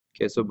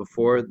Okay, so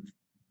before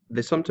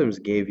they sometimes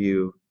gave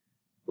you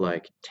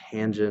like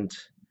tangent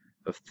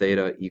of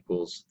theta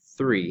equals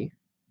 3,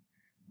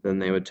 then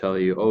they would tell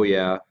you, oh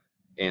yeah,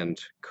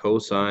 and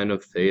cosine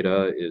of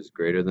theta is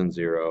greater than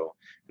 0.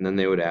 And then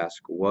they would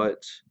ask,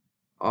 what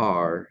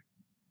are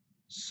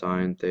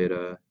sine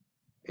theta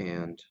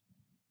and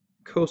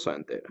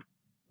cosine theta?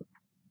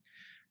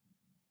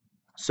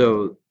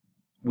 So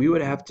we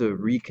would have to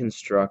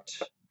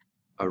reconstruct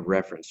a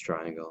reference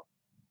triangle.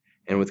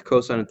 And with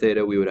cosine of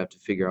theta, we would have to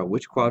figure out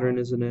which quadrant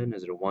is it in.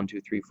 Is it a 1,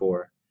 2, 3,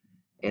 4?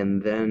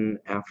 And then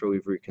after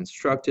we've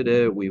reconstructed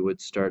it, we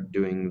would start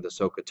doing the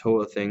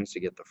SOHCAHTOA things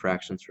to get the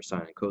fractions for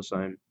sine and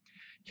cosine.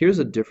 Here's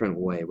a different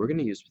way. We're going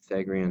to use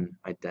Pythagorean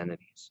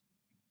identities.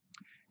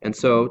 And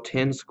so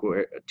tan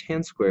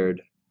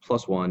squared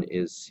plus 1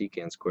 is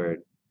secant squared.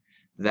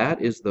 That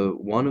is the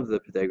one of the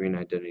Pythagorean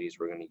identities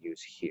we're going to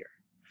use here.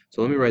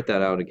 So let me write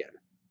that out again.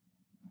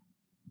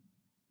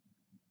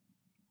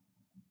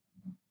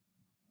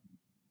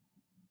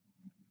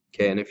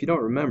 Okay, and if you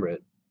don't remember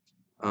it,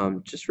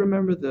 just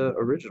remember the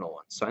original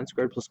one. Sine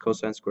squared plus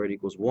cosine squared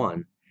equals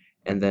 1,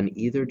 and then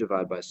either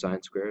divide by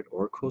sine squared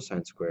or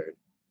cosine squared,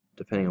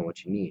 depending on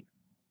what you need.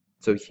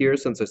 So here,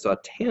 since I saw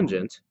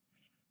tangent,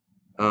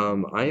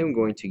 I am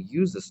going to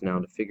use this now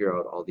to figure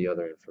out all the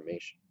other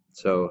information.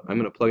 So I'm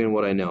going to plug in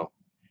what I know.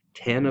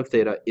 Tan of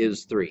theta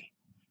is 3.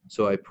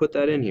 So I put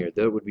that in here.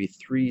 That would be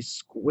 3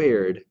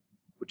 squared,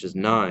 which is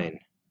 9.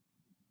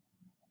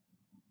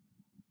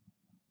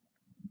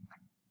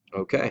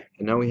 Okay,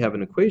 and now we have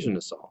an equation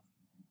to solve.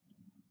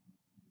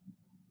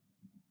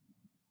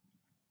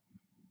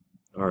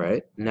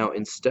 Alright, now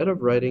instead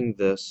of writing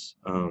this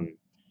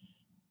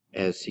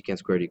as secant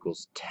squared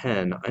equals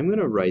 10, I'm going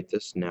to write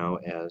this now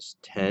as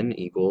 10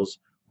 equals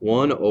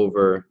 1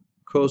 over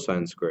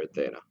cosine squared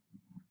theta.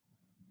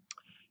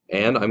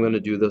 And I'm going to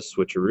do the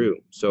switcheroo.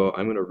 So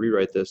I'm going to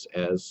rewrite this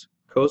as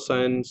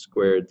cosine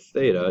squared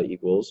theta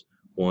equals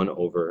 1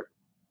 over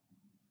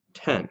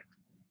 10.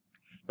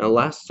 Now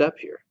last step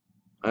here.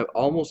 I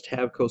almost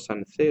have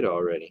cosine theta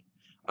already.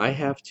 I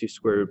have to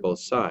square root both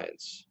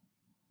sides.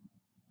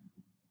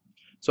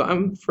 So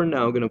I'm for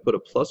now going to put a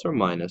plus or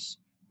minus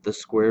the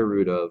square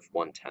root of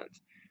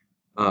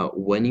 1/10.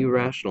 When you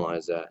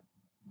rationalize that,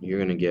 you're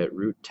going to get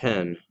root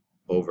 10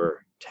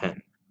 over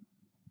 10.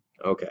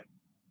 Okay.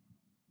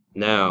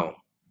 Now,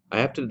 I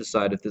have to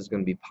decide if this is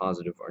going to be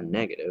positive or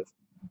negative.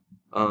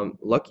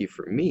 Lucky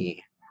for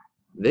me,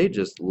 they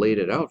just laid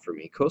it out for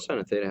me. Cosine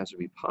of theta has to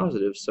be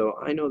positive, so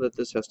I know that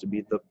this has to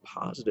be the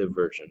positive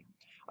version.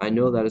 I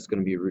know that it's going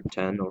to be root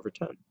 10 over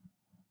 10.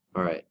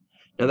 All right.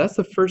 Now that's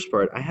the first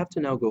part. I have to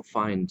now go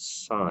find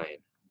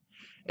sine.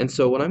 And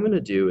so what I'm going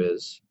to do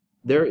is,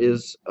 there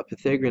is a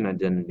Pythagorean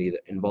identity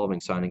involving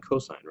sine and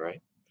cosine,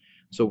 right?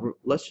 So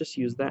let's just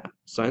use that.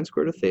 Sine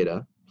squared of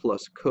theta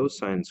plus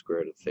cosine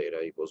squared of theta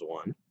equals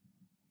 1.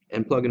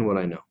 And plug in what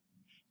I know.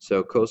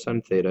 So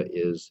cosine theta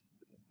is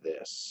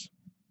this.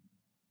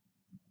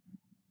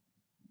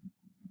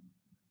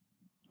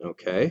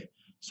 Okay,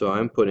 so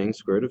I'm putting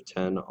square root of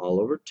 10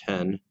 all over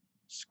 10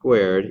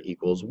 squared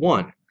equals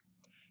 1.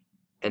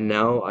 And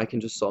now I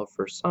can just solve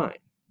for sine.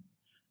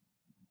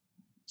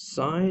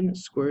 Sine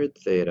squared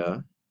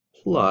theta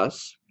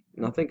plus,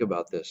 now think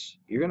about this,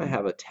 you're going to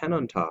have a 10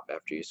 on top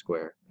after you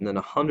square, and then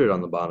 100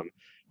 on the bottom.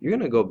 You're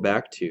going to go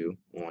back to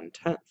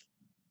 1/10.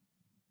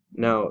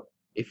 Now,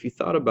 if you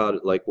thought about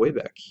it like way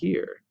back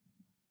here,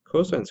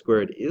 cosine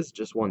squared is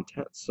just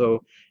 1/10.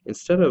 So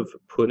instead of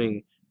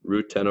putting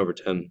root 10 over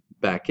 10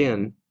 back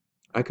in,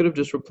 I could have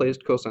just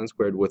replaced cosine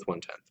squared with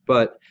 1/10.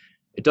 But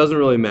it doesn't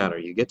really matter.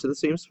 You get to the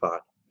same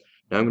spot.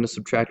 Now I'm going to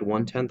subtract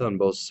 1/10 on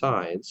both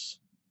sides.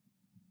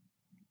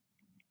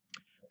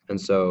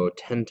 And so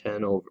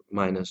 10/10 over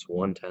minus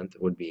 1/10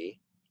 would be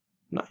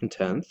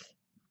 9/10.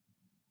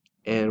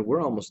 And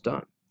we're almost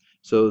done.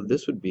 So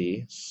this would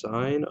be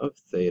sine of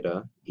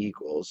theta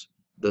equals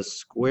the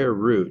square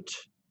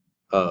root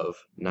of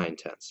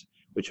 9/10,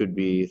 which would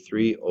be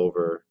 3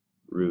 over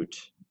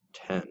root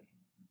 10.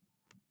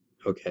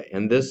 Okay,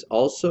 and this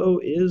also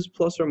is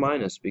plus or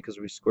minus because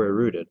we square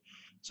rooted.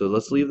 So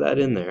let's leave that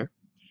in there.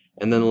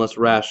 And then let's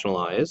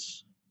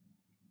rationalize.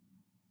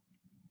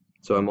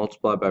 So I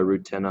multiply by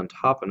root 10 on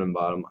top and on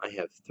bottom. I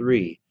have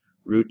 3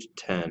 root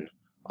 10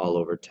 all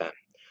over 10.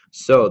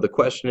 So the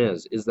question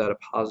is that a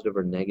positive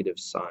or negative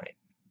sign?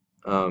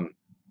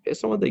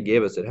 Based on what they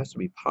gave us, it has to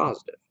be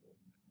positive.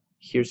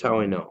 Here's how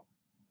I know.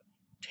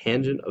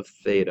 Tangent of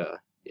theta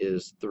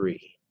is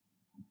 3.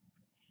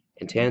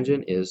 And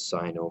tangent is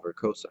sine over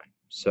cosine.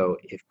 So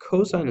if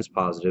cosine is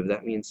positive,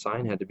 that means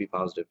sine had to be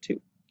positive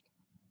too.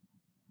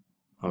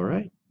 All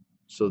right,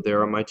 so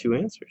there are my two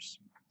answers.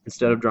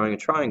 Instead of drawing a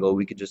triangle,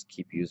 we could just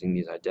keep using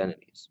these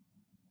identities.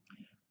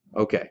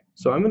 Okay,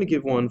 so I'm going to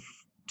give one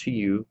to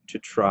you to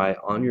try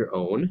on your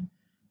own.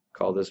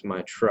 Call this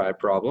my try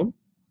problem.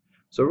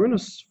 So we're going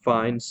to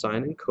find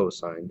sine and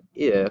cosine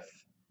if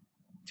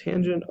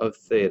tangent of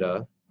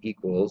theta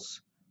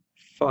equals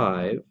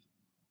 5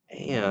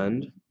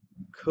 and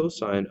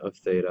cosine of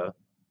theta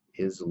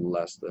is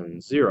less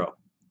than 0.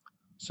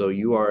 So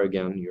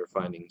you're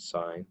finding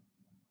sine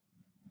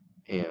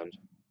and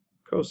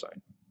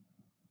cosine.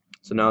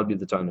 So now would be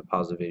the time to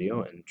pause the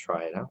video and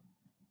try it out.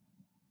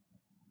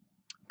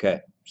 Okay,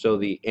 so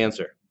the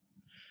answer.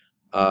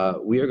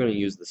 We are going to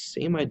use the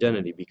same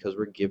identity because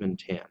we're given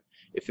tan.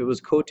 If it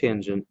was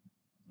cotangent,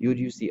 you would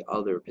use the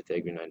other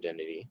Pythagorean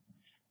identity.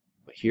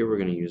 But here we're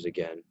going to use,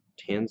 again,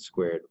 tan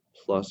squared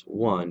plus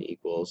 1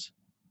 equals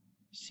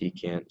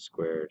secant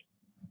squared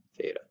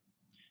theta.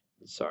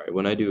 Sorry,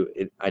 when I do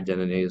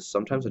identities,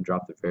 sometimes I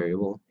drop the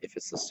variable if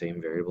it's the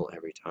same variable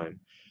every time.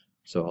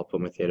 So I'll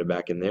put my theta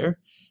back in there.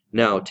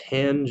 Now,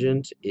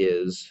 tangent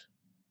is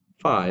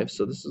 5,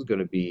 so this is going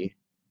to be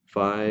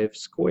 5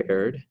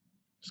 squared.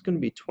 It's going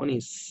to be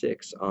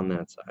 26 on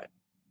that side.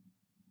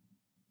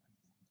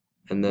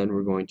 And then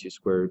we're going to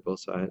square root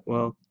both sides.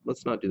 Well,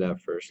 let's not do that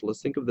first.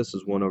 Let's think of this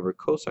as 1 over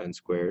cosine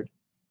squared.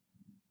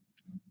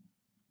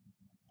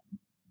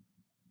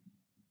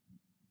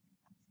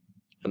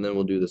 And then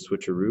we'll do the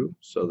switcheroo.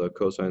 So the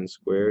cosine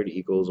squared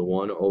equals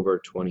 1 over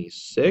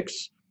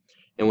 26.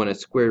 And when I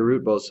square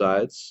root both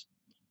sides,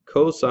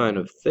 cosine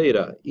of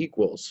theta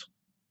equals,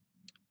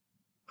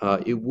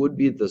 it would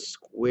be the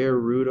square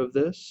root of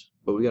this,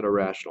 but we got to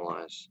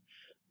rationalize.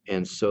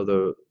 And so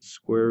the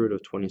square root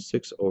of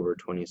 26 over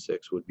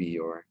 26 would be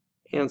your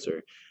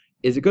answer.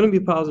 Is it going to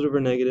be positive or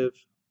negative?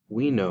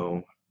 We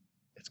know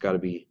it's got to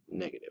be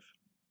negative.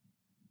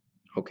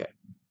 Okay.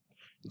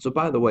 So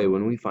by the way,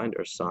 when we find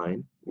our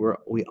sign,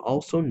 we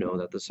also know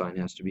that the sign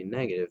has to be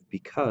negative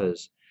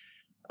because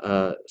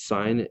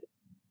sine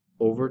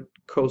over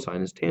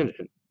cosine is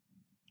tangent.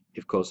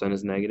 If cosine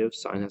is negative,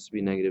 sine has to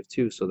be negative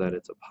too, so that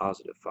it's a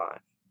positive 5.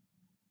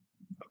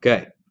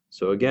 Okay,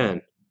 so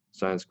again,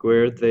 sine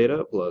squared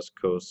theta plus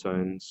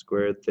cosine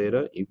squared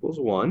theta equals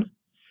 1.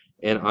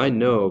 And I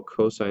know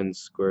cosine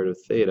squared of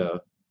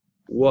theta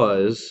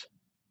was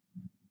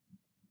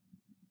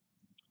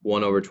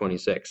 1 over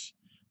 26.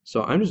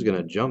 So I'm just going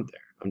to jump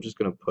there. I'm just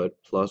going to put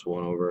plus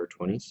 1 over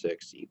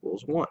 26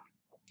 equals 1.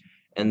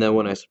 And then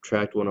when I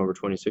subtract 1 over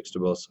 26 to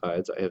both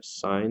sides, I have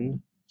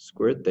sine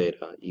squared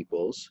theta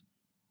equals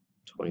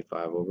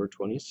 25 over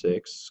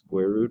 26,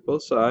 square root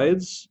both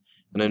sides.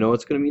 And I know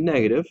it's going to be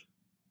negative.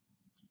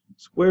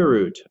 Square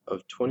root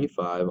of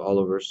 25 all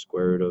over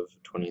square root of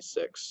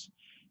 26.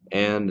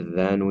 And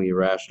then we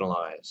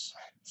rationalize.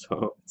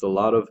 So it's a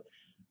lot of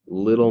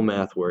little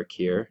math work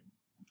here.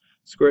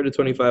 Square root of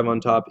 25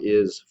 on top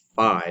is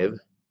 5.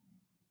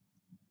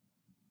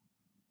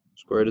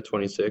 Square root of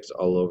 26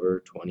 all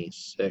over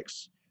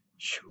 26.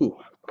 Shoo.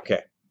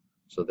 Okay,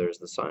 so there's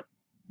the sign.